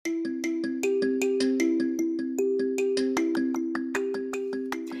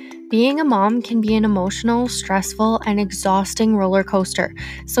Being a mom can be an emotional, stressful, and exhausting roller coaster,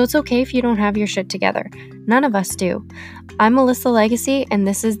 so it's okay if you don't have your shit together. None of us do. I'm Melissa Legacy, and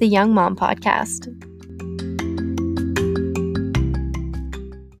this is the Young Mom Podcast.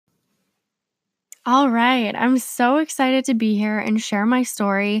 All right, I'm so excited to be here and share my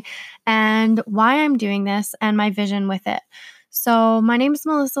story and why I'm doing this and my vision with it. So, my name is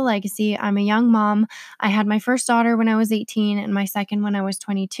Melissa Legacy. I'm a young mom. I had my first daughter when I was 18 and my second when I was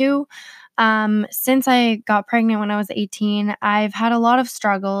 22. Since I got pregnant when I was 18, I've had a lot of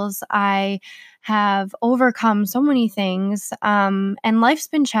struggles. I have overcome so many things, and life's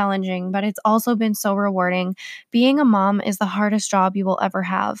been challenging, but it's also been so rewarding. Being a mom is the hardest job you will ever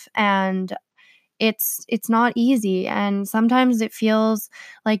have, and it's not easy, and sometimes it feels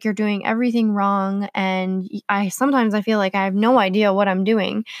like you're doing everything wrong, and I feel like I have no idea what I'm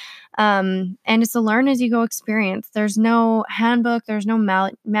doing. And it's a learn as you go experience. There's no handbook, there's no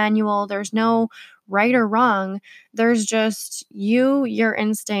manual, there's no right or wrong. There's just you, your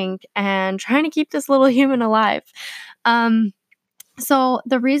instinct, and trying to keep this little human alive. So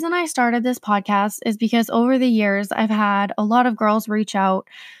the reason I started this podcast is because over the years, I've had a lot of girls reach out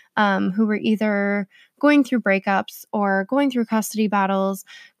who were either going through breakups or going through custody battles,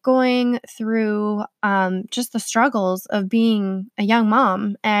 going through just the struggles of being a young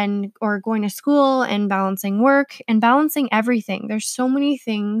mom and or going to school and balancing work and balancing everything. There's so many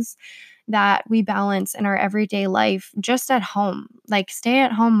things that we balance in our everyday life just at home. Like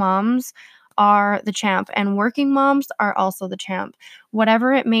stay-at-home moms are the champ and working moms are also the champ.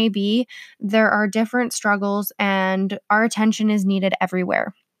 Whatever it may be, there are different struggles and our attention is needed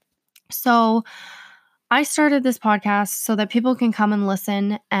everywhere. So I started this podcast so that people can come and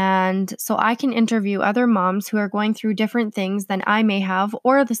listen, and so I can interview other moms who are going through different things than I may have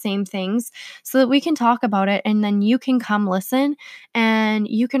or the same things so that we can talk about it, and then you can come listen and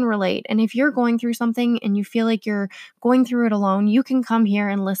you can relate. And if you're going through something and you feel like you're going through it alone, you can come here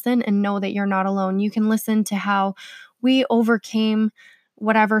and listen and know that you're not alone. You can listen to how we overcame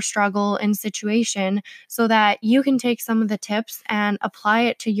whatever struggle and situation so that you can take some of the tips and apply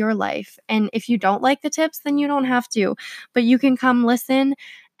it to your life. And if you don't like the tips, then you don't have to, but you can come listen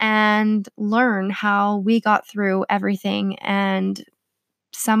and learn how we got through everything and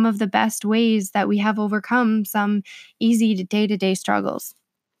some of the best ways that we have overcome some easy day-to-day struggles.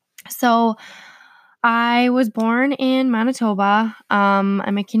 So I was born in Manitoba.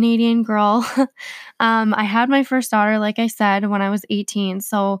 I'm a Canadian girl. I had my first daughter, like I said, when I was 18.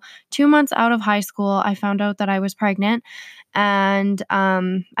 So 2 months out of high school, I found out that I was pregnant, and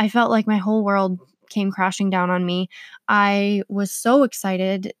I felt like my whole world came crashing down on me. I was so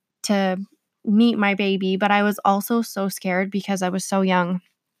excited to meet my baby, but I was also so scared because I was so young.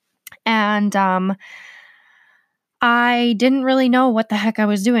 And I didn't really know what the heck I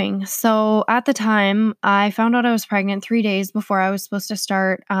was doing. So at the time, I found out I was pregnant 3 days before I was supposed to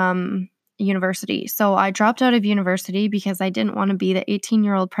start university. So I dropped out of university because I didn't want to be the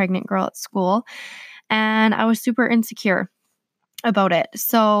 18-year-old pregnant girl at school. And I was super insecure about it.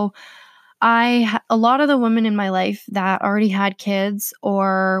 So a lot of the women in my life that already had kids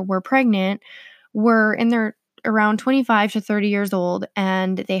or were pregnant were in their around 25 to 30 years old,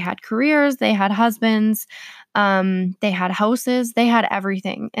 and they had careers, they had husbands, they had houses, they had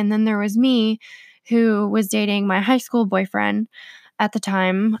everything. And then there was me who was dating my high school boyfriend at the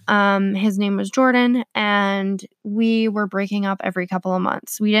time. His name was Jordan, and we were breaking up every couple of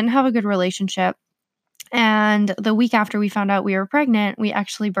months. We didn't have a good relationship. And the week after we found out we were pregnant, we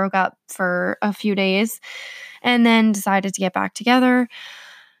actually broke up for a few days and then decided to get back together.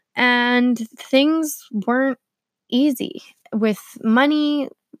 And things weren't easy with money,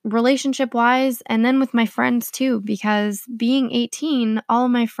 relationship wise, and then with my friends too, because being 18, all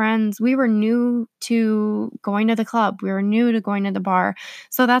of my friends, we were new to going to the club, we were new to going to the bar.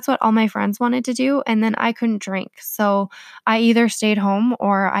 So that's what all my friends wanted to do. And then I couldn't drink. So I either stayed home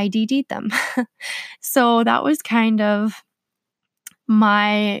or I DD'd them. So that was kind of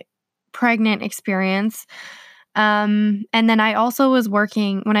my pregnant experience. And then I also was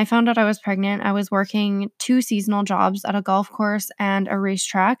working, when I found out I was pregnant, I was working 2 seasonal jobs at a golf course and a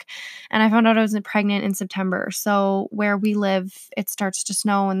racetrack. And I found out I was pregnant in September. So where we live, it starts to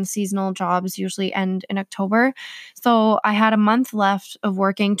snow and the seasonal jobs usually end in October. So I had a month left of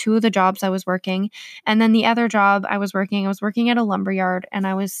working 2 of the jobs I was working. And then the other job I was working at a lumber yard and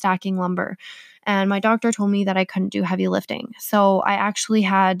I was stacking lumber. And my doctor told me that I couldn't do heavy lifting. So I actually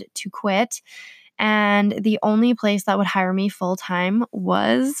had to quit. And the only place that would hire me full time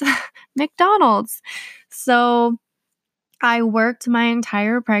was McDonald's. So I worked my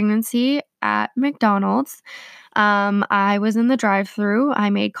entire pregnancy at McDonald's. I was in the drive-through, I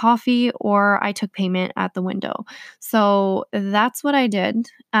made coffee, or I took payment at the window. So that's what I did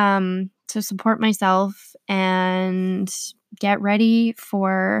to support myself and get ready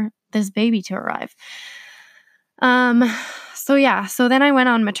for this baby to arrive. Um, so then I went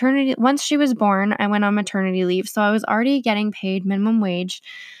on maternity. Once she was born, I went on maternity leave. So I was already getting paid minimum wage.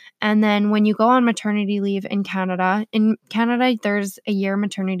 And then when you go on maternity leave in Canada, there's a year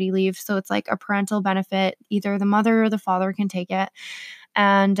maternity leave. So it's like a parental benefit. Either the mother or the father can take it.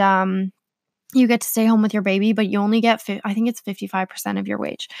 And you get to stay home with your baby, but you only get, I think it's 55% of your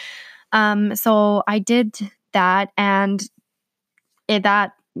wage. So I did that, and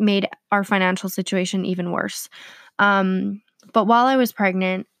that made our financial situation even worse. But while I was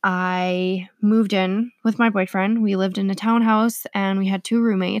pregnant, I moved in with my boyfriend. We lived in a townhouse and we had 2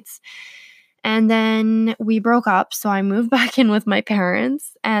 roommates. And then we broke up. So I moved back in with my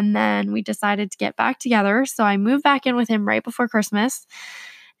parents, and then we decided to get back together. So I moved back in with him right before Christmas,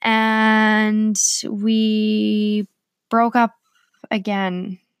 and we broke up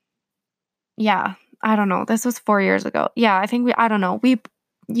again. Yeah. I don't know. This was 4 years ago. Yeah. I don't know.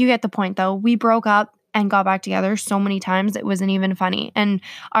 You get the point though. We broke up and got back together so many times it wasn't even funny. And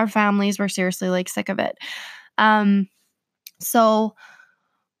our families were seriously like sick of it. So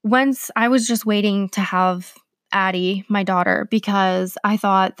once I was just waiting to have Addie, my daughter, because I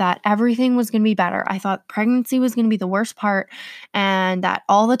thought that everything was going to be better. I thought pregnancy was going to be the worst part, and that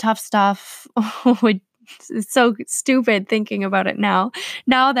all the tough stuff would. It's so stupid thinking about it now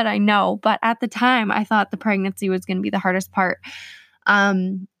that I know. But at the time, I thought the pregnancy was going to be the hardest part.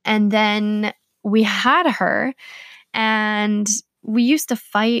 And then we had her, and we used to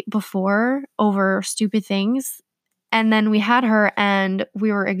fight before over stupid things. And then we had her, and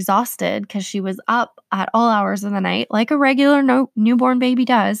we were exhausted because she was up at all hours of the night, like a regular newborn baby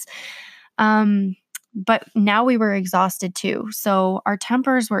does. But now we were exhausted too. So our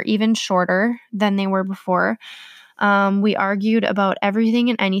tempers were even shorter than they were before. We argued about everything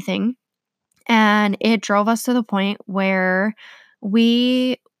and anything. And it drove us to the point where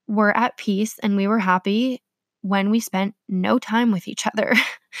we were at peace and we were happy when we spent no time with each other.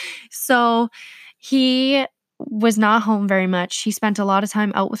 So he was not home very much. He spent a lot of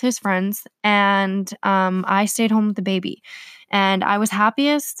time out with his friends, and I stayed home with the baby. And I was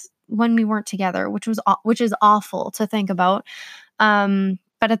happiest when we weren't together, which is awful to think about.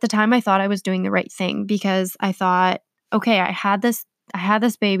 But at the time, I thought I was doing the right thing, because I thought, okay, I had this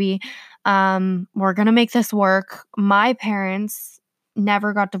baby. We're gonna make this work. My parents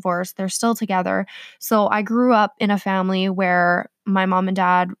never got divorced. They're still together. So I grew up in a family where my mom and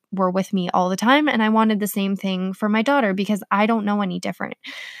dad were with me all the time, and I wanted the same thing for my daughter because I don't know any different.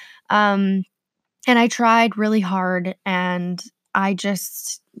 And I tried really hard, and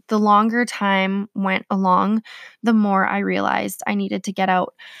the longer time went along, the more I realized I needed to get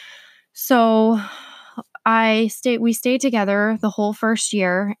out. So we stayed together the whole first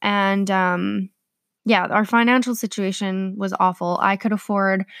year, and yeah, our financial situation was awful. I could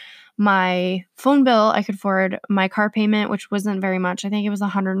afford my phone bill. I could afford my car payment, which wasn't very much. I think it was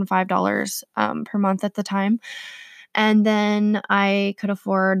 $105 per month at the time. And then I could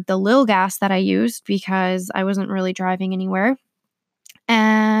afford the little gas that I used because I wasn't really driving anywhere.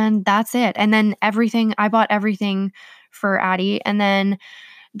 And that's it. And then I bought everything for Addie. And then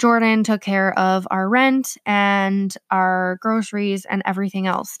Jordan took care of our rent and our groceries and everything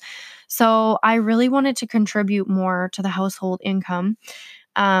else. So I really wanted to contribute more to the household income.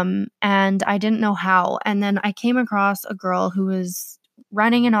 And I didn't know how. And then I came across a girl who was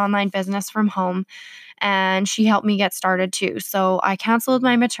running an online business from home, and she helped me get started too. So I canceled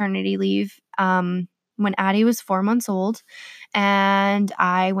my maternity leave when Addie was 4 months old, and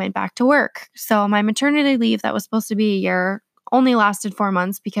I went back to work. So my maternity leave that was supposed to be a year only lasted 4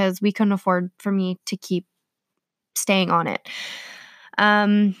 months because we couldn't afford for me to keep staying on it.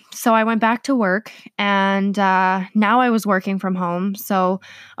 So I went back to work, and now I was working from home. So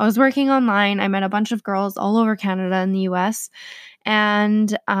I was working online. I met a bunch of girls all over Canada and the US.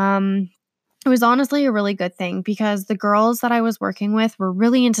 And it was honestly a really good thing because the girls that I was working with were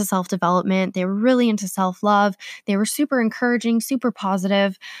really into self-development. They were really into self-love. They were super encouraging, super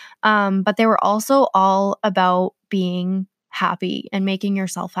positive. But they were also all about being happy and making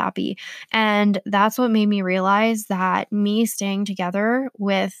yourself happy. And that's what made me realize that me staying together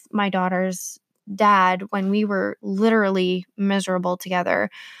with my daughter's dad when we were literally miserable together,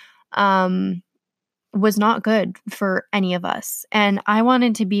 was not good for any of us. And I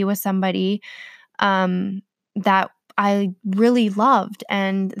wanted to be with somebody that I really loved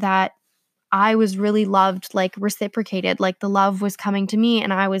and that I was really loved, like reciprocated, like the love was coming to me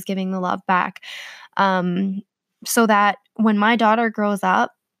and I was giving the love back. Um, so that when my daughter grows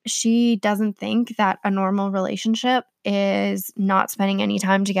up, she doesn't think that a normal relationship is not spending any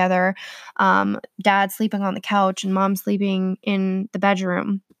time together, dad sleeping on the couch and mom sleeping in the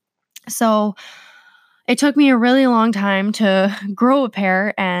bedroom. So it took me a really long time to grow a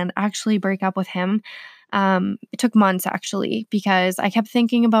pair and actually break up with him. It took months actually because I kept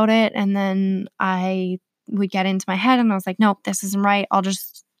thinking about it and then I would get into my head and I was like, nope, this isn't right.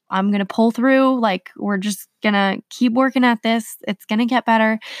 I'm going to pull through. Like, we're just going to keep working at this. It's going to get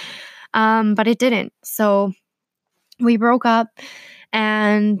better. But it didn't. So we broke up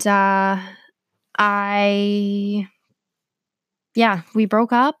and I we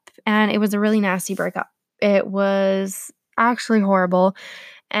broke up and it was a really nasty breakup. It was actually horrible.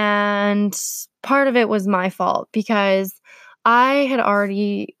 And part of it was my fault because I had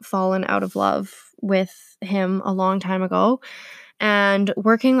already fallen out of love with him a long time ago. And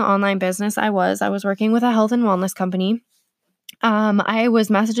working online business, I was working with a health and wellness company. I was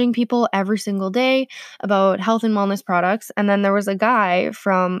messaging people every single day about health and wellness products. And then there was a guy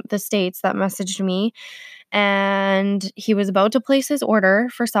from the States that messaged me and he was about to place his order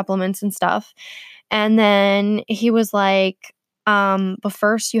for supplements and stuff. And then he was like, but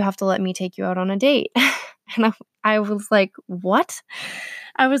first you have to let me take you out on a date. And I was like, what?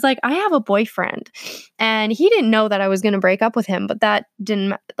 I was like, I have a boyfriend. And he didn't know that I was going to break up with him, but that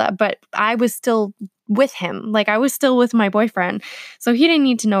didn't, but I was still with him. Like, I was still with my boyfriend. So he didn't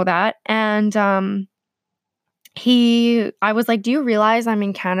need to know that. And, I was like, do you realize I'm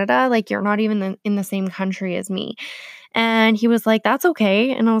in Canada? Like, you're not even in the same country as me. And he was like, that's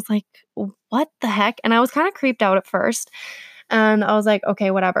okay. And I was like, what the heck? And I was kind of creeped out at first. And I was like, okay,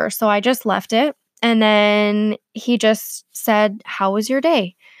 whatever. So I just left it. And then he just said, how was your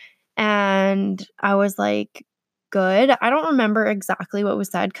day? And I was like, good. I don't remember exactly what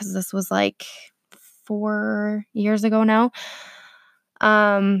was said because this was like 4 years ago now.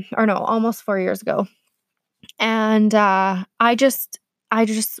 Or no, almost 4 years ago. And I just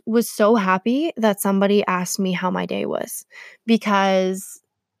was so happy that somebody asked me how my day was because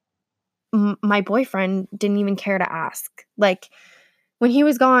my boyfriend didn't even care to ask. Like, when he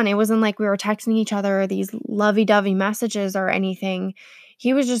was gone, it wasn't like we were texting each other these lovey-dovey messages or anything.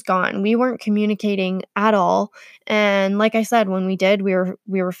 He was just gone. We weren't communicating at all. And like I said, when we did, we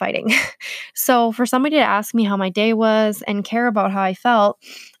were fighting. So for somebody to ask me how my day was and care about how I felt,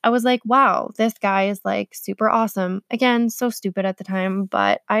 I was like, wow, this guy is like super awesome. Again, so stupid at the time,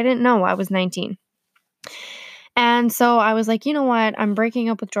 but I didn't know. I was 19. And so I was like, you know what? I'm breaking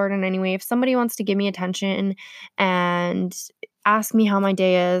up with Jordan anyway. If somebody wants to give me attention and ask me how my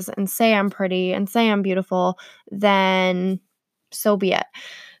day is and say I'm pretty and say I'm beautiful, then so be it.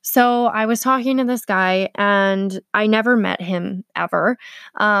 So I was talking to this guy and I never met him ever.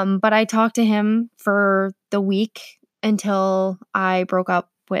 But I talked to him for the week until I broke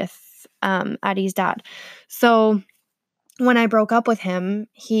up with Addie's dad. So when I broke up with him,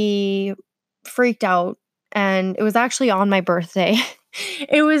 he freaked out and it was actually on my birthday.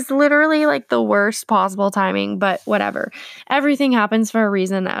 It was literally like the worst possible timing, but whatever. Everything happens for a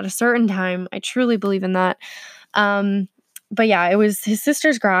reason at a certain time. I truly believe in that. But yeah, it was his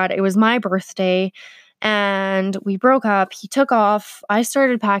sister's grad. It was my birthday and we broke up. He took off. I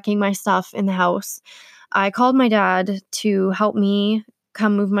started packing my stuff in the house. I called my dad to help me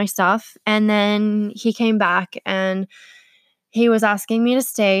come move my stuff. And then he came back and he was asking me to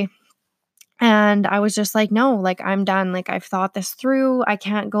stay. And I was just like, no, like, I'm done. Like, I've thought this through. I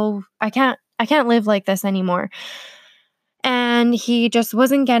can't live like this anymore. And he just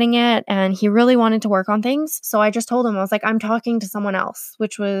wasn't getting it and he really wanted to work on things. So I just told him, I was like, I'm talking to someone else,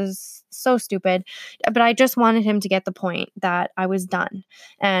 which was so stupid. But I just wanted him to get the point that I was done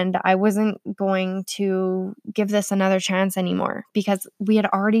and I wasn't going to give this another chance anymore because we had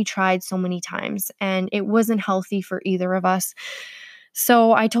already tried so many times and it wasn't healthy for either of us.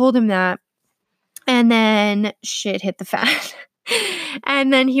 So I told him that. And then shit hit the fan.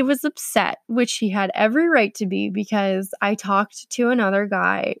 And then he was upset, which he had every right to be because I talked to another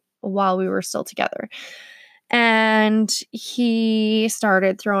guy while we were still together. And he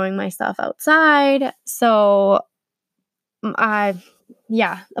started throwing my stuff outside. So a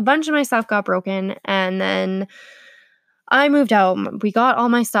bunch of my stuff got broken. And then I moved out. We got all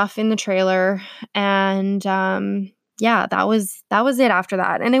my stuff in the trailer. And that was it after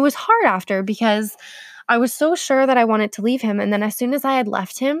that. And it was hard after because I was so sure that I wanted to leave him. And then as soon as I had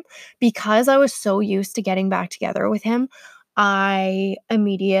left him, because I was so used to getting back together with him, I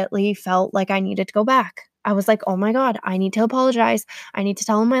immediately felt like I needed to go back. I was like, "Oh my God, I need to apologize. I need to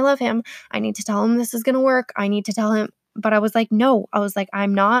tell him I love him. I need to tell him this is going to work. I need to tell him." But I was like, "No." I was like,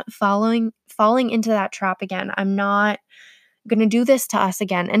 "I'm not falling into that trap again. I'm not going to do this to us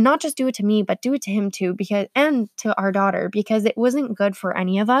again, and not just do it to me, but do it to him too, because and to our daughter, because it wasn't good for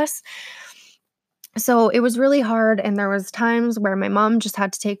any of us." So it was really hard, and there was times where my mom just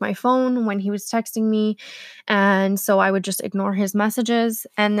had to take my phone when he was texting me, and so I would just ignore his messages.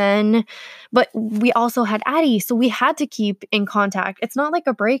 And then but we also had Addie, so we had to keep in contact. It's not like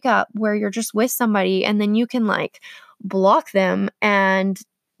a breakup where you're just with somebody and then you can like block them and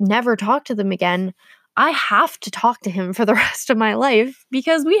never talk to them again. I have to talk to him for the rest of my life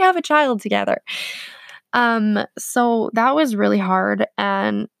because we have a child together. So that was really hard,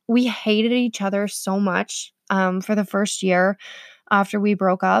 and we hated each other so much for the first year after we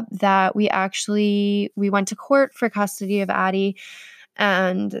broke up that we went to court for custody of Addie,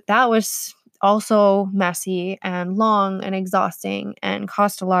 and that was also messy and long and exhausting and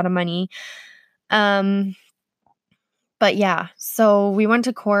cost a lot of money. Um but yeah, so we went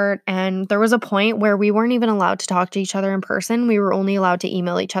to court, and there was a point where we weren't even allowed to talk to each other in person. We were only allowed to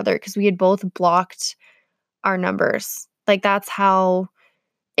email each other because we had both blocked our numbers. Like, that's how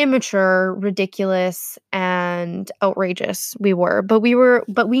immature, ridiculous, and outrageous we were. But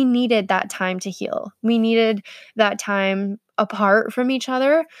we needed that time to heal. We needed that time apart from each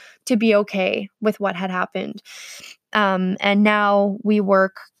other to be okay with what had happened. And now we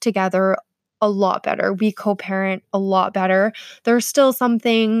work together a lot better. We co-parent a lot better. There's still some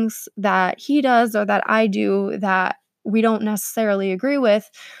things that he does or that I do that we don't necessarily agree with,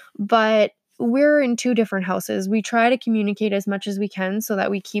 but we're in two different houses. We try to communicate as much as we can so that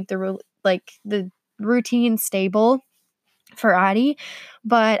we keep the routine stable for Addie.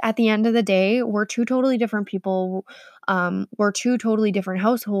 But at the end of the day, we're two totally different people. We're two totally different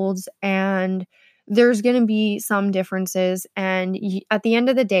households, and there's going to be some differences. And at the end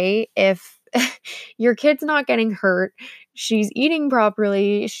of the day, if your kid's not getting hurt, she's eating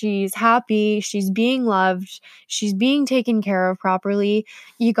properly, she's happy, she's being loved, she's being taken care of properly,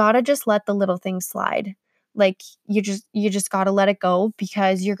 you got to just let the little things slide. Like, you just got to let it go,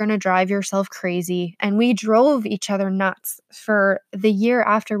 because you're going to drive yourself crazy. And we drove each other nuts for the year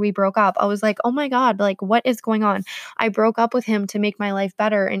after we broke up. I was like, "Oh my God, like, what is going on?" I broke up with him to make my life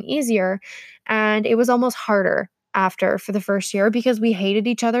better and easier, and it was almost harder after for the first year because we hated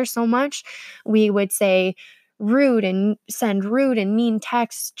each other so much. We would say rude and send rude and mean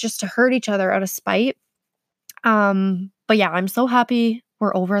texts just to hurt each other out of spite. But yeah, I'm so happy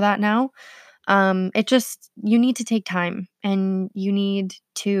we're over that now. It just, you need to take time, and we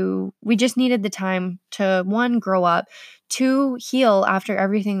just needed the time to, one, grow up, two, heal after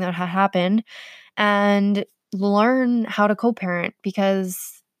everything that had happened, and learn how to co-parent,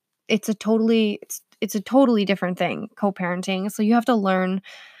 because it's a totally different thing, co-parenting. So you have to learn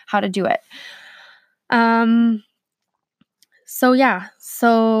how to do it. Um, so yeah,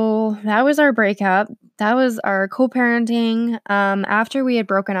 so that was our breakup. That was our co-parenting. After we had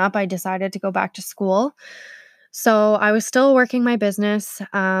broken up, I decided to go back to school. So I was still working my business.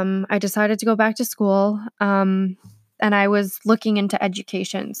 I decided to go back to school. And I was looking into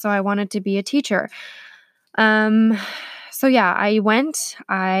education. So I wanted to be a teacher. Um, so yeah,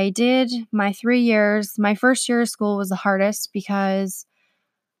 I did my 3 years. My first year of school was the hardest because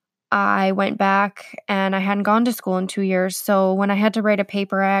I went back and I hadn't gone to school in 2 years. So when I had to write a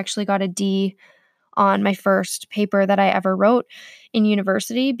paper, I actually got a D on my first paper that I ever wrote in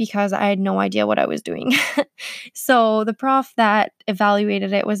university because I had no idea what I was doing. So the prof that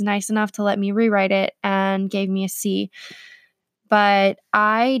evaluated it was nice enough to let me rewrite it and gave me a C. But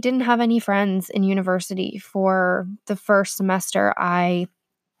I didn't have any friends in university for the first semester. I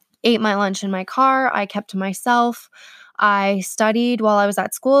ate my lunch in my car. I kept to myself. I studied while I was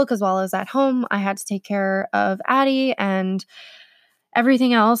at school because while I was at home, I had to take care of Addie and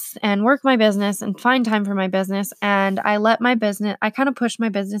everything else and work my business and find time for my business. And I kind of pushed my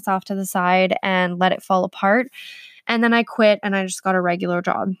business off to the side and let it fall apart. And then I quit and I just got a regular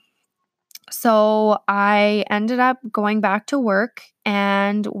job. So I ended up going back to work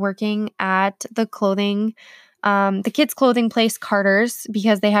and working at the kids' clothing place, Carter's,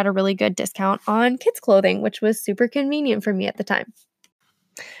 because they had a really good discount on kids' clothing, which was super convenient for me at the time.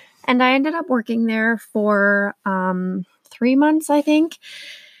 And I ended up working there for 3 months, I think.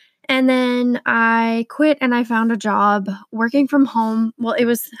 And then I quit and I found a job working from home. Well, it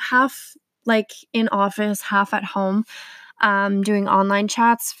was half like in office, half at home, doing online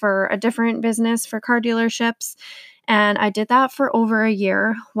chats for a different business for car dealerships. And I did that for over a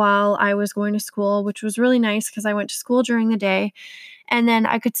year while I was going to school, which was really nice because I went to school during the day and then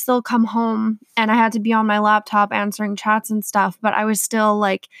I could still come home and I had to be on my laptop answering chats and stuff, but I was still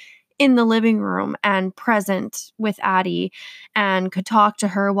like in the living room and present with Addie and could talk to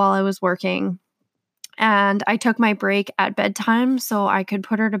her while I was working. And I took my break at bedtime so I could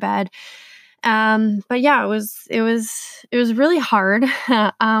put her to bed. But yeah, it was really hard.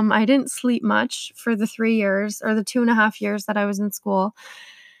 I didn't sleep much for the 3 years or the 2.5 years that I was in school.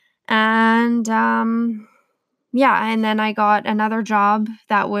 And yeah, and then I got another job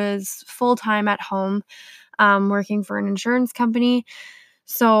that was full-time at home, working for an insurance company.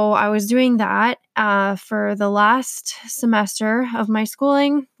 So I was doing that for the last semester of my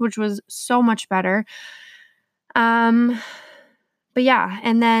schooling, which was so much better. Um, but yeah,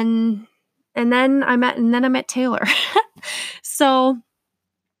 and then I met Taylor. So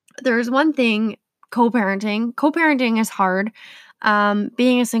there's one thing, co-parenting. Co-parenting is hard.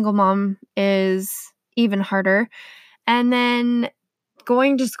 Being a single mom is even harder. And then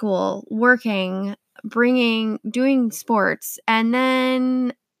going to school, working, doing sports, and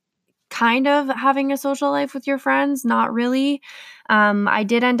then kind of having a social life with your friends, not really. I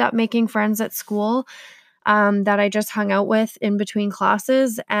did end up making friends at school that I just hung out with in between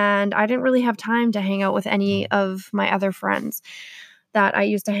classes, and I didn't really have time to hang out with any of my other friends that I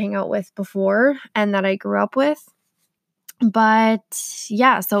used to hang out with before and that I grew up with. But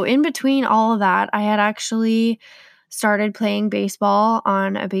yeah, so in between all of that, I had actually started playing baseball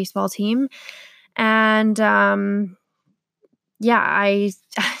on a baseball team. And yeah,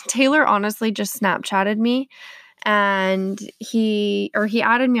 Taylor honestly just Snapchatted me and he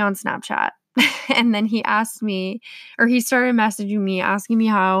added me on Snapchat. And then he asked me, or he started messaging me asking me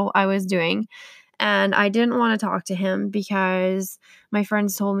how I was doing. And I didn't want to talk to him because my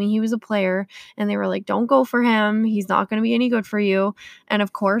friends told me he was a player and they were like, don't go for him. He's not going to be any good for you. And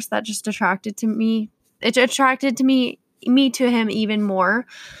of course, that just attracted to me. It attracted to me to him even more.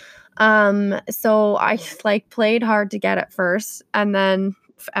 So I like played hard to get at first, and then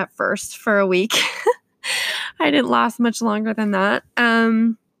at first for a week. I didn't last much longer than that.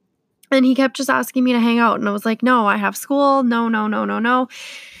 And he kept just asking me to hang out, and I was like, no, I have school. No, no, no, no, no.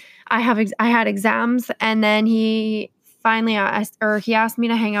 I had exams, and then he finally he asked me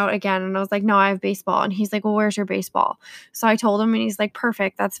to hang out again, and I was like, no, I have baseball. And he's like, well, where's your baseball? So I told him, and he's like,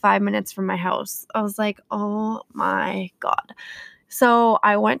 perfect. That's 5 minutes from my house. I was like, oh my God. So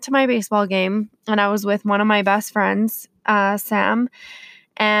I went to my baseball game, and I was with one of my best friends, Sam.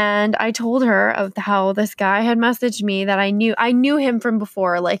 And I told her of how this guy had messaged me that I knew him from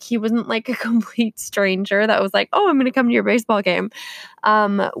before. Like, he wasn't like a complete stranger that was like, oh, I'm going to come to your baseball game.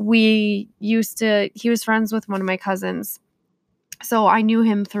 He was friends with one of my cousins. So I knew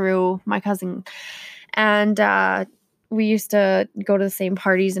him through my cousin. And we used to go to the same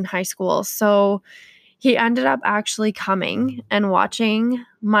parties in high school. So he ended up actually coming and watching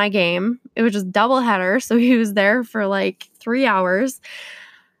my game. It was just doubleheader. So he was there for like 3 hours.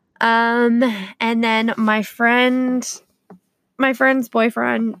 And then my friend's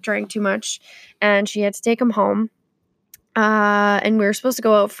boyfriend drank too much and she had to take him home. And we were supposed to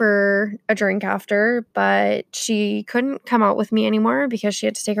go out for a drink after, but she couldn't come out with me anymore because she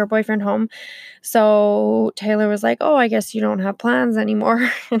had to take her boyfriend home. So Taylor was like, oh, I guess you don't have plans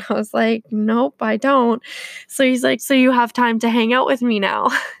anymore. And I was like, nope, I don't. So he's like, so you have time to hang out with me now?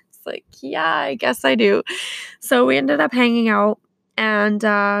 It's like, yeah, I guess I do. So we ended up hanging out. And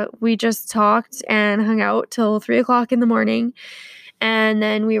we just talked and hung out till 3 o'clock in the morning. And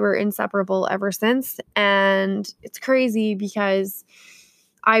then we were inseparable ever since. And it's crazy because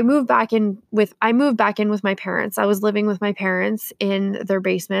I moved back in with my parents. I was living with my parents in their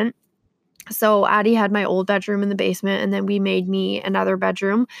basement. So Addie had my old bedroom in the basement, and then we made me another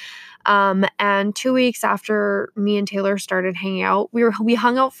bedroom. And 2 weeks after me and Taylor started hanging out, we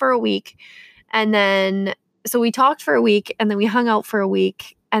hung out for a week, and then so we talked for a week, and then we hung out for a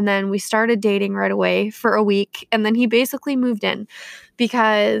week, and then we started dating right away for a week, and then he basically moved in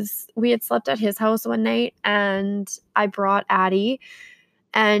because we had slept at his house one night, and I brought Addie,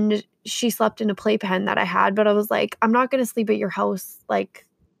 and she slept in a playpen that I had, but I was like, I'm not going to sleep at your house. Like,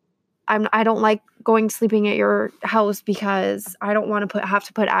 I don't like going sleeping at your house because I don't want to have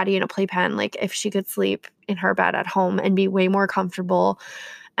to put Addie in a playpen. Like, if she could sleep in her bed at home and be way more comfortable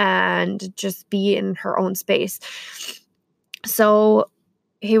and just be in her own space. So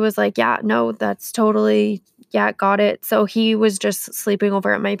he was like, yeah, no, that's totally, yeah, got it. So he was just sleeping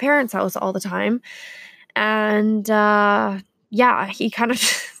over at my parents' house all the time. And yeah, he kind of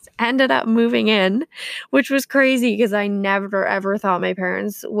just ended up moving in, which was crazy because I never ever thought my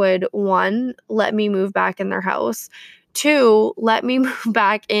parents would, one, let me move back in their house, two, let me move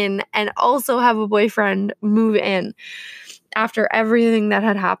back in and also have a boyfriend move in after everything that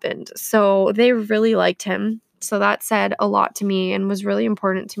had happened. So they really liked him. So that said a lot to me and was really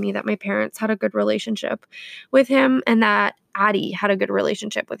important to me that my parents had a good relationship with him and that Addie had a good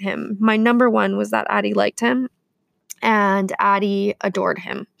relationship with him. My number one was that Addie liked him and Addie adored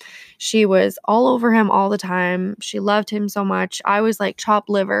him. She was all over him all the time. She loved him so much. I was like chopped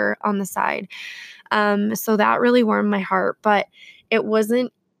liver on the side. So that really warmed my heart, but it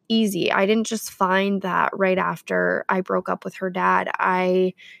wasn't easy. I didn't just find that right after I broke up with her dad.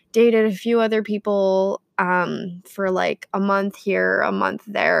 I dated a few other people for like a month here, a month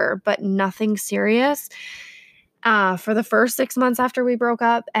there, but nothing serious for the first 6 months after we broke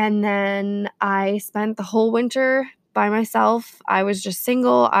up. And then I spent the whole winter by myself. I was just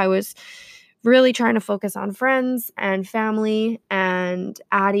single. I was really trying to focus on friends and family and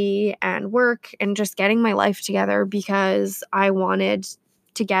Addie and work and just getting my life together because I wanted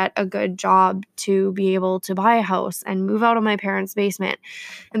to get a good job to be able to buy a house and move out of my parents' basement.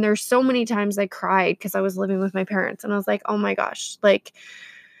 And there's so many times I cried because I was living with my parents and I was like, oh my gosh, like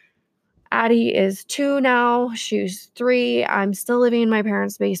Addie is 2 now. She's 3. I'm still living in my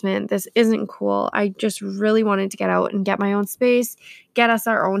parents' basement. This isn't cool. I just really wanted to get out and get my own space, get us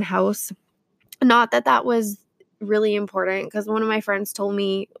our own house. Not that that was really important because one of my friends told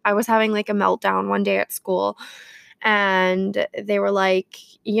me I was having like a meltdown one day at school and they were like,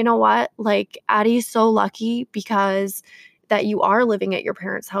 you know what? Like Addie's so lucky because that you are living at your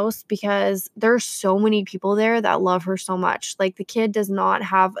parents' house because there's so many people there that love her so much. Like the kid does not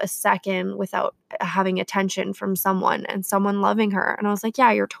have a second without having attention from someone and someone loving her. And I was like,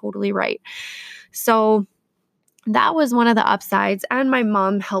 yeah, you're totally right. So that was one of the upsides. And my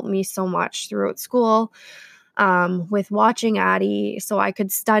mom helped me so much throughout school with watching Addie so I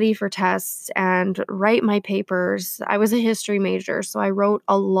could study for tests and write my papers. I was a history major, so I wrote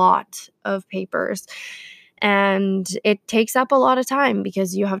a lot of papers. And it takes up a lot of time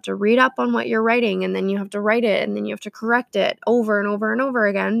because you have to read up on what you're writing and then you have to write it and then you have to correct it over and over and over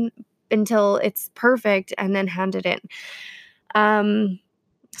again until it's perfect and then hand it in.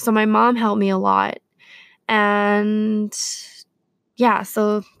 So my mom helped me a lot. And yeah,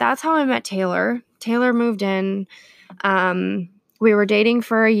 so that's how I met Taylor. Taylor moved in. We were dating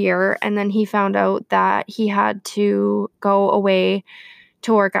for a year and then he found out that he had to go away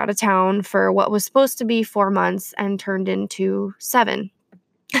to work out of town for what was supposed to be 4 months and turned into 7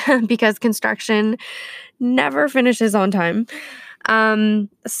 because construction never finishes on time.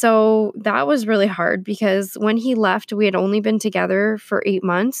 So that was really hard because when he left, we had only been together for 8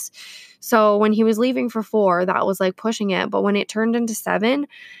 months. So when he was leaving for 4, that was like pushing it. But when it turned into 7,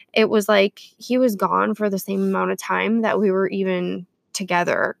 it was like he was gone for the same amount of time that we were even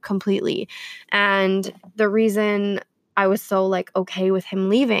together completely. And the reason I was so like okay with him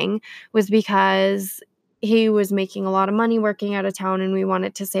leaving was because he was making a lot of money working out of town and we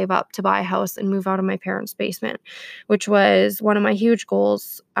wanted to save up to buy a house and move out of my parents' basement, which was one of my huge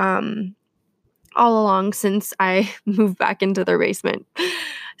goals all along since I moved back into their basement.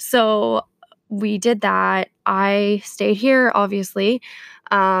 So we did that. I stayed here, obviously,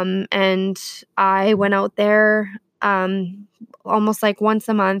 and I went out there almost like once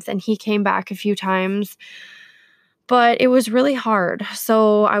a month and he came back a few times. But it was really hard.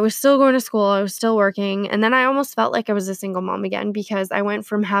 So I was still going to school, I was still working, and then I almost felt like I was a single mom again because I went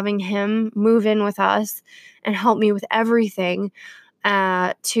from having him move in with us and help me with everything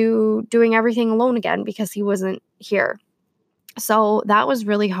to doing everything alone again because he wasn't here. So that was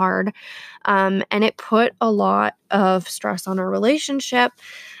really hard. And it put a lot of stress on our relationship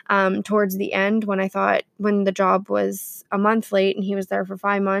towards the end when the job was a month late and he was there for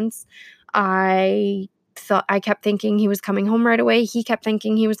 5 months, I kept thinking he was coming home right away. He kept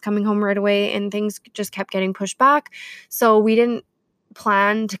thinking he was coming home right away and things just kept getting pushed back. So we didn't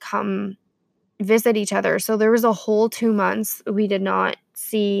plan to come visit each other. So there was a whole 2 months we did not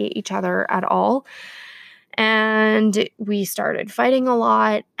see each other at all. And we started fighting a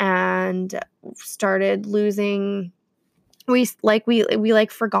lot and started losing. We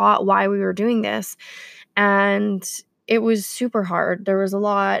forgot why we were doing this. And it was super hard. There was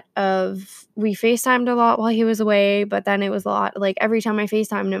we FaceTimed a lot while he was away, but then it was a lot, like every time I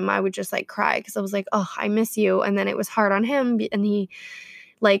FaceTimed him, I would just like cry because I was like, oh, I miss you. And then it was hard on him and he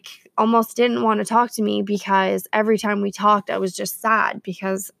like almost didn't want to talk to me because every time we talked, I was just sad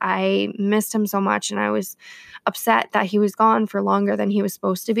because I missed him so much and I was upset that he was gone for longer than he was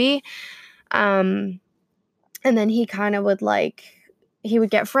supposed to be. And then he kind of would like he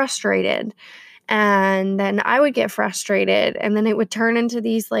would get frustrated, and then I would get frustrated, and then it would turn into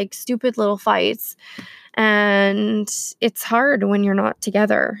these like stupid little fights. And it's hard when you're not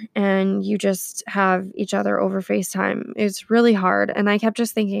together and you just have each other over FaceTime. It's really hard. And I kept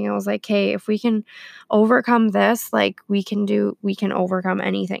just thinking, I was like, hey, if we can overcome this, like we can overcome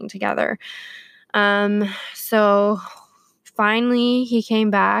anything together. So finally he came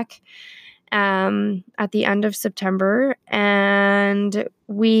back at the end of September, and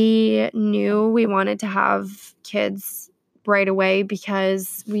we knew we wanted to have kids right away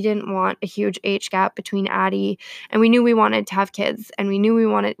because we didn't want a huge age gap between Addie, and we knew we wanted to have kids, and we knew we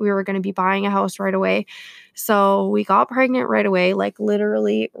were going to be buying a house right away. So we got pregnant right away, like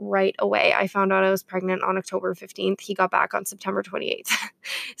literally right away. I found out I was pregnant on October 15th. He got back on September 28th.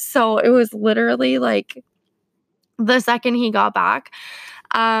 So it was literally like the second he got back.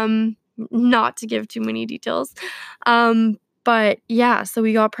 Not to give too many details. But yeah, so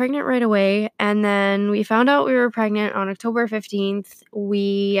we got pregnant right away, and then we found out we were pregnant on October 15th.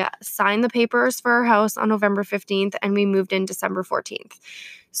 We signed the papers for our house on November 15th, and we moved in December 14th.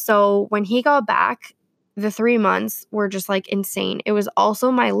 So when he got back, the 3 months were just like insane. It was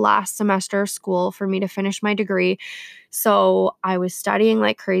also my last semester of school for me to finish my degree. So I was studying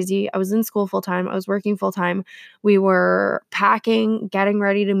like crazy. I was in school full time. I was working full time. We were packing, getting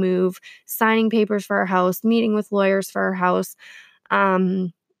ready to move, signing papers for our house, meeting with lawyers for our house.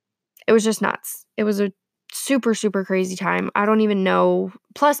 It was just nuts. It was a super, super crazy time. I don't even know.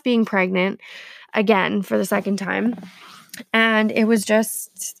 Plus being pregnant again for the second time. And it was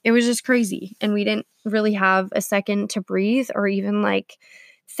just crazy. And we didn't really have a second to breathe or even like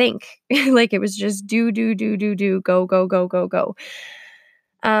think. Like it was just do, go, go, go, go, go.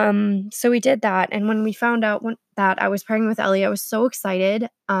 So we did that. And when we found out that I was pregnant with Ellie, I was so excited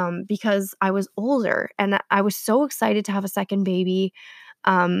because I was older and I was so excited to have a second baby,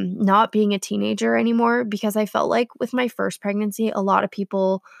 not being a teenager anymore, because I felt like with my first pregnancy, a lot of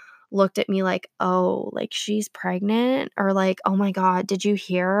people looked at me like, oh, like she's pregnant, or like, oh my God, did you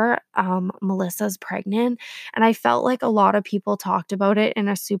hear Melissa's pregnant? And I felt like a lot of people talked about it in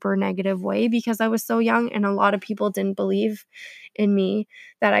a super negative way because I was so young, and a lot of people didn't believe in me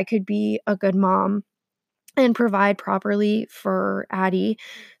that I could be a good mom and provide properly for Addie.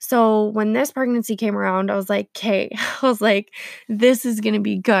 So when this pregnancy came around, I was like, okay, I was like, this is going to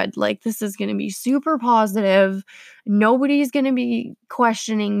be good. Like, this is going to be super positive. Nobody's going to be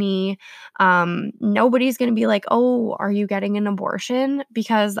questioning me. Nobody's going to be like, oh, are you getting an abortion?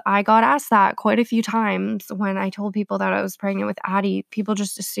 Because I got asked that quite a few times when I told people that I was pregnant with Addie. People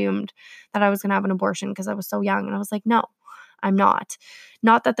just assumed that I was going to have an abortion because I was so young. And I was like, no, I'm not.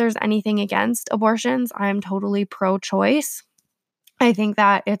 Not that there's anything against abortions. I am totally pro-choice. I think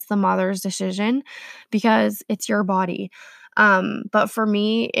that it's the mother's decision because it's your body. But for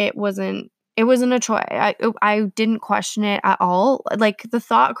me, it wasn't a choice. I didn't question it at all. Like the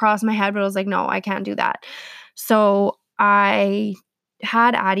thought crossed my head, but I was like, no, I can't do that. So I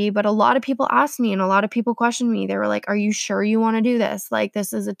had Addie, but a lot of people asked me and a lot of people questioned me. They were like, are you sure you want to do this? Like,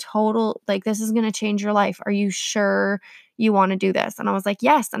 this is this is going to change your life. Are you sure you want to do this? And I was like,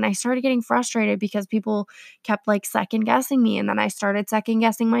 yes. And I started getting frustrated because people kept like second guessing me. And then I started second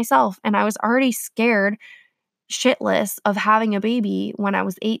guessing myself. And I was already scared shitless of having a baby when I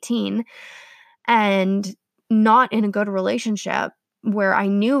was 18 and not in a good relationship where I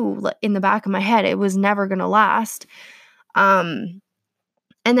knew in the back of my head it was never going to last.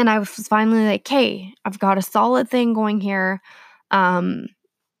 And then I was finally like, hey, I've got a solid thing going here.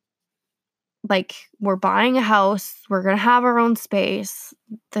 Like, we're buying a house. We're going to have our own space.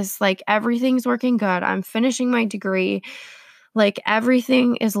 Like, everything's working good. I'm finishing my degree. Like,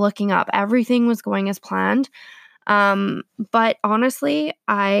 everything is looking up. Everything was going as planned. But honestly,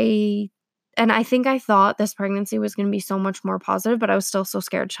 I think I thought this pregnancy was going to be so much more positive, but I was still so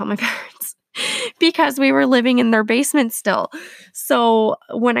scared to tell my parents because we were living in their basement still. So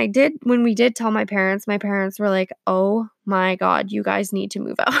when we did tell my parents were like, oh my God, you guys need to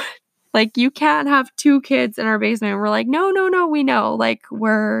move out. Like, you can't have 2 kids in our basement. We're like, no, we know. Like,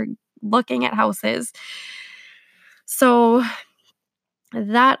 we're looking at houses. So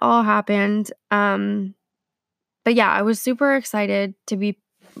that all happened. But yeah, I was super excited to be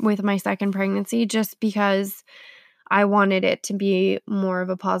with my second pregnancy just because I wanted it to be more of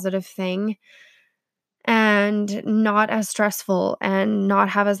a positive thing and not as stressful and not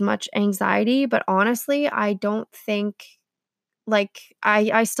have as much anxiety. But honestly, I don't think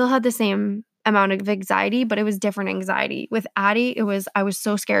I still had the same amount of anxiety, but it was different anxiety. With Addie, I was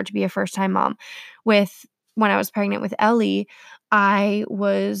so scared to be a first-time mom. When I was pregnant with Ellie, I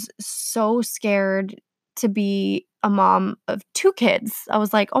was so scared to be a mom of 2 kids. I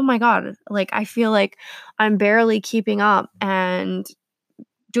was like, "Oh my god, like, I feel like I'm barely keeping up and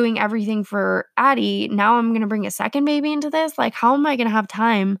doing everything for Addie. Now I'm gonna bring a second baby into this? Like, how am I gonna have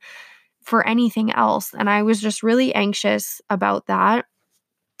time for anything else?" And I was just really anxious about that.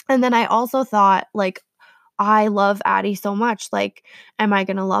 And then I also thought, like, I love Addie so much. Like, am I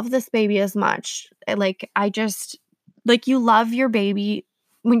gonna love this baby as much? Like, I just like, you love your baby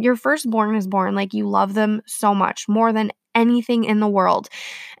when your firstborn is born, like, you love them so much, more than anything in the world.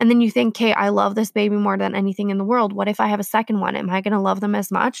 And then you think, "'Kay, I love this baby more than anything in the world. What if I have a second one? Am I gonna love them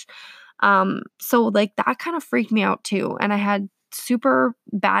as much?" So, like, that kind of freaked me out too, and I had super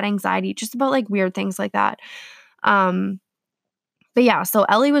bad anxiety just about, like, weird things like that. Um but yeah, so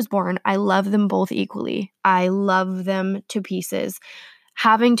Ellie was born. I love them both equally. I love them to pieces.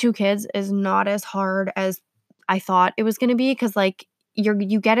 Having 2 kids is not as hard as I thought it was gonna be because, like,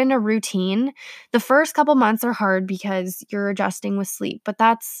 you get in a routine. The first couple months are hard because you're adjusting with sleep, but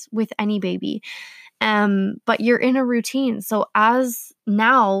that's with any baby. But you're in a routine. So as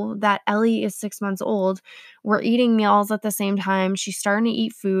now that Ellie is 6 months old, we're eating meals at the same time. She's starting to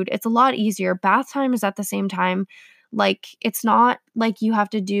eat food. It's a lot easier. Bath time is at the same time. Like, it's not like you have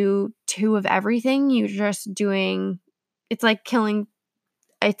to do 2 of everything. You're just doing it's like killing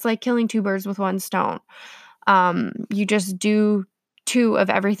it's like killing 2 birds with 1 stone. You just do 2 of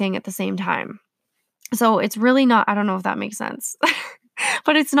everything at the same time. So it's really not I don't know if that makes sense.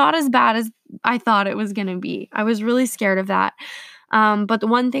 But it's not as bad as I thought it was gonna be. I was really scared of that. But the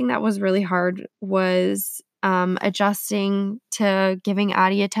one thing that was really hard was, adjusting to giving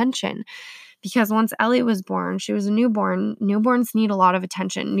Addie attention. Because once Ellie was born, she was a newborn. Newborns need a lot of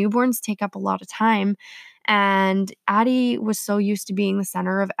attention. Newborns take up a lot of time, and Addie was so used to being the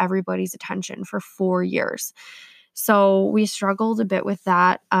center of everybody's attention for 4 years. So we struggled a bit with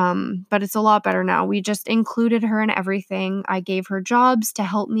that, but it's a lot better now. We just included her in everything. I gave her jobs to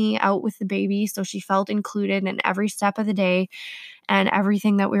help me out with the baby, so she felt included in every step of the day and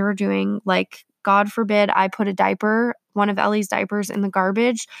everything that we were doing. Like, God forbid I put one of Ellie's diapers in the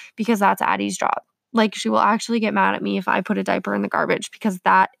garbage because that's Addie's job. Like, she will actually get mad at me if I put a diaper in the garbage because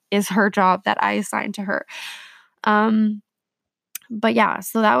that is her job that I assigned to her. Um, but yeah,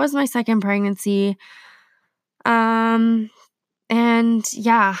 so that was my second pregnancy. Um, and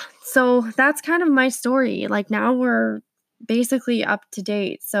yeah, so that's kind of my story. Like, now we're basically up to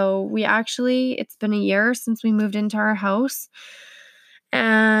date. So it's been a year since we moved into our house,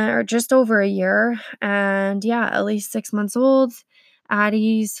 or just over a year. And yeah, Ellie's 6 months old.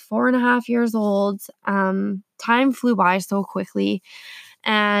 Addie's 4.5 years old. Time flew by so quickly.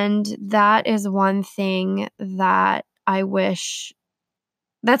 And that is one thing that I wish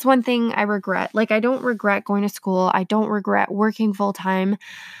that's one thing I regret. Like, I don't regret going to school. I don't regret working full time,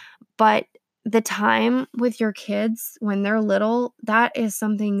 but the time with your kids when they're little, that is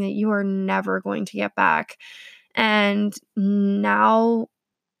something that you are never going to get back. And now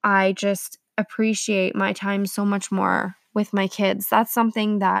I just appreciate my time so much more with my kids. That's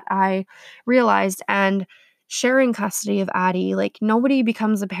something that I realized. And sharing custody of Addie, like, nobody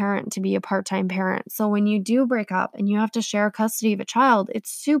becomes a parent to be a part-time parent. So when you do break up and you have to share custody of a child, it's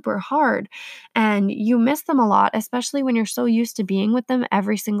super hard and you miss them a lot, especially when you're so used to being with them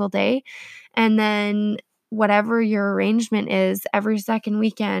every single day. And then whatever your arrangement is, every second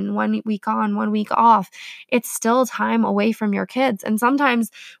weekend, 1 week on, 1 week off, it's still time away from your kids. And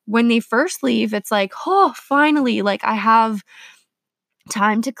sometimes when they first leave, it's like, "Oh, finally, like, I have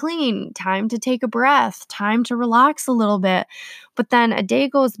time to clean, time to take a breath, time to relax a little bit." But then a day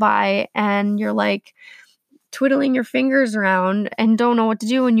goes by and you're like twiddling your fingers around and don't know what to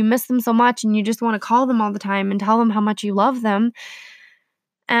do, and you miss them so much and you just want to call them all the time and tell them how much you love them.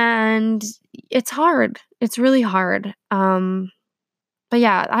 And it's hard. It's really hard. But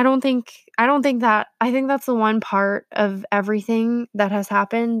yeah, I think that's the one part of everything that has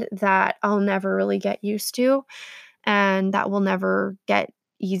happened that I'll never really get used to and that will never get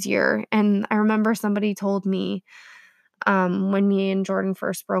easier. And I remember somebody told me, when me and Jordan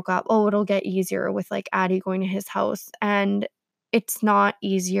first broke up, "Oh, it'll get easier with, like, Addie going to his house." And it's not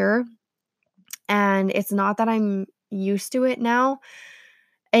easier, and it's not that I'm used to it now.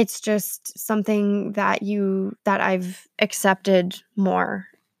 It's just something that I've accepted more.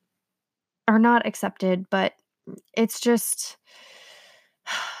 Or not accepted, but it's just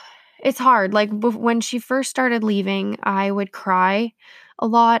it's hard. Like, when she first started leaving, I would cry a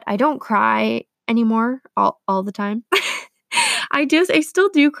lot. I don't cry anymore all the time. I still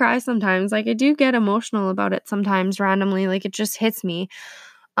do cry sometimes. Like, I do get emotional about it sometimes randomly, like, it just hits me.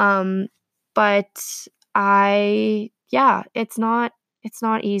 Um, but it's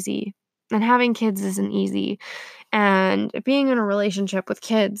not easy. And having kids isn't easy. And being in a relationship with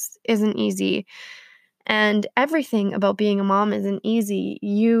kids isn't easy. And everything about being a mom isn't easy.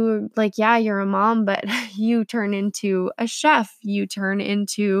 You're a mom, but you turn into a chef. You turn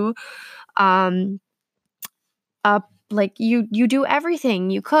into um a you do everything.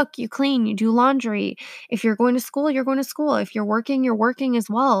 You cook, you clean, you do laundry. If you're going to school, you're going to school. If you're working as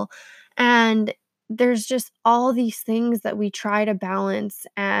well. And there's just all these things that we try to balance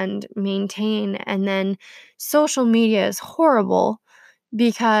and maintain. And then social media is horrible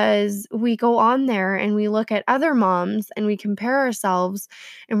because we go on there and we look at other moms and we compare ourselves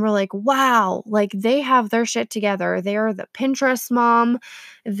and we're like, wow, like they have their shit together. They are the Pinterest mom.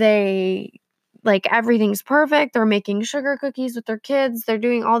 They everything's perfect. They're making sugar cookies with their kids. They're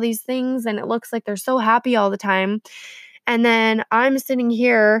doing all these things and it looks like they're so happy all the time. And then I'm sitting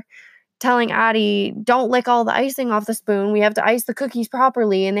here telling Addie, don't lick all the icing off the spoon. We have to ice the cookies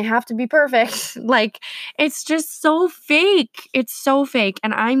properly and they have to be perfect. It's just so fake. It's so fake.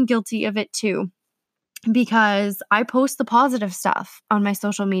 And I'm guilty of it too, because I post the positive stuff on my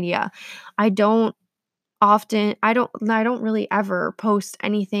social media. I don't really ever post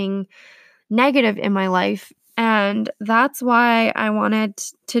anything negative in my life. And that's why I wanted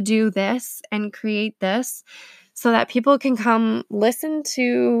to do this and create this, so that people can come listen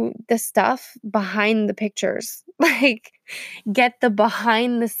to the stuff behind the pictures, get the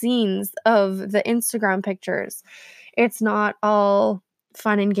behind the scenes of the Instagram pictures. It's not all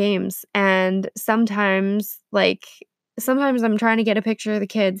fun and games. And sometimes I'm trying to get a picture of the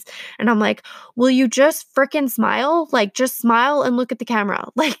kids and I'm like, will you just freaking smile? Just smile and look at the camera.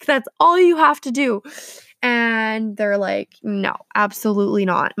 That's all you have to do. And they're like, no, absolutely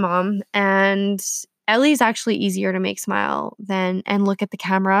not, Mom. And Ellie's actually easier to make smile and look at the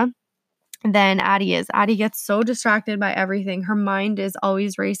camera than Addie is. Addie gets so distracted by everything. Her mind is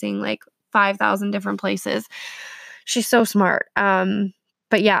always racing 5,000 different places. She's so smart.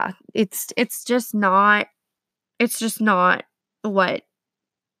 But yeah, it's just not what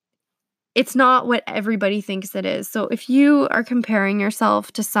everybody thinks it is. So if you are comparing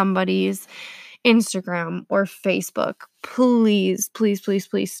yourself to somebody's Instagram or Facebook, please, please, please,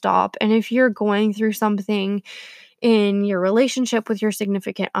 please stop. And if you're going through something in your relationship with your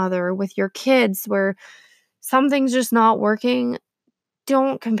significant other, with your kids, where something's just not working,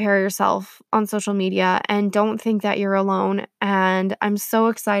 don't compare yourself on social media and don't think that you're alone. And I'm so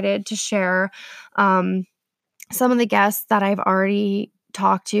excited to share some of the guests that I've already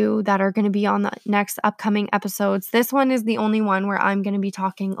talked to that are going to be on the next upcoming episodes. This one is the only one where I'm going to be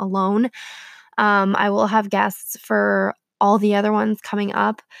talking alone. I will have guests for all the other ones coming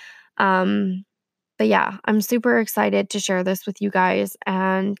up. But yeah, I'm super excited to share this with you guys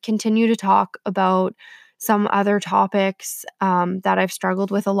and continue to talk about some other topics that I've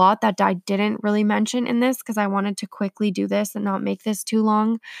struggled with a lot that I didn't really mention in this because I wanted to quickly do this and not make this too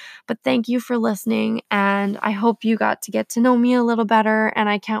long. But thank you for listening, and I hope you got to get to know me a little better, and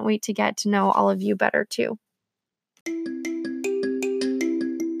I can't wait to get to know all of you better too.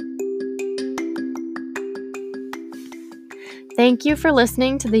 Thank you for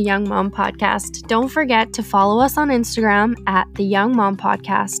listening to the Young Mom Podcast. Don't forget to follow us on Instagram at the Young Mom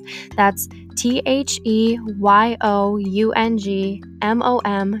Podcast. That's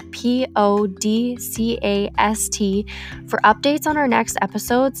THEYOUNGMOMPODCAST for updates on our next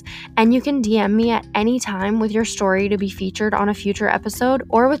episodes, and you can DM me at any time with your story to be featured on a future episode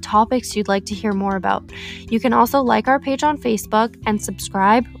or with topics you'd like to hear more about. You can also like our page on Facebook and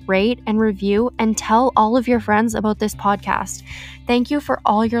subscribe, rate, and review, and tell all of your friends about this podcast. Thank you for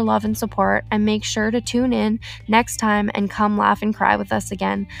all your love and support, and make sure to tune in next time and come laugh and cry with us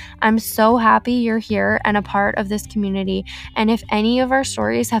again. I'm so happy you're here and a part of this community, and if any of our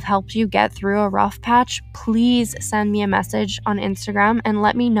stories have helped you get through a rough patch, please send me a message on Instagram and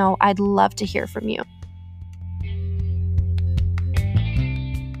let me know. I'd love to hear from you.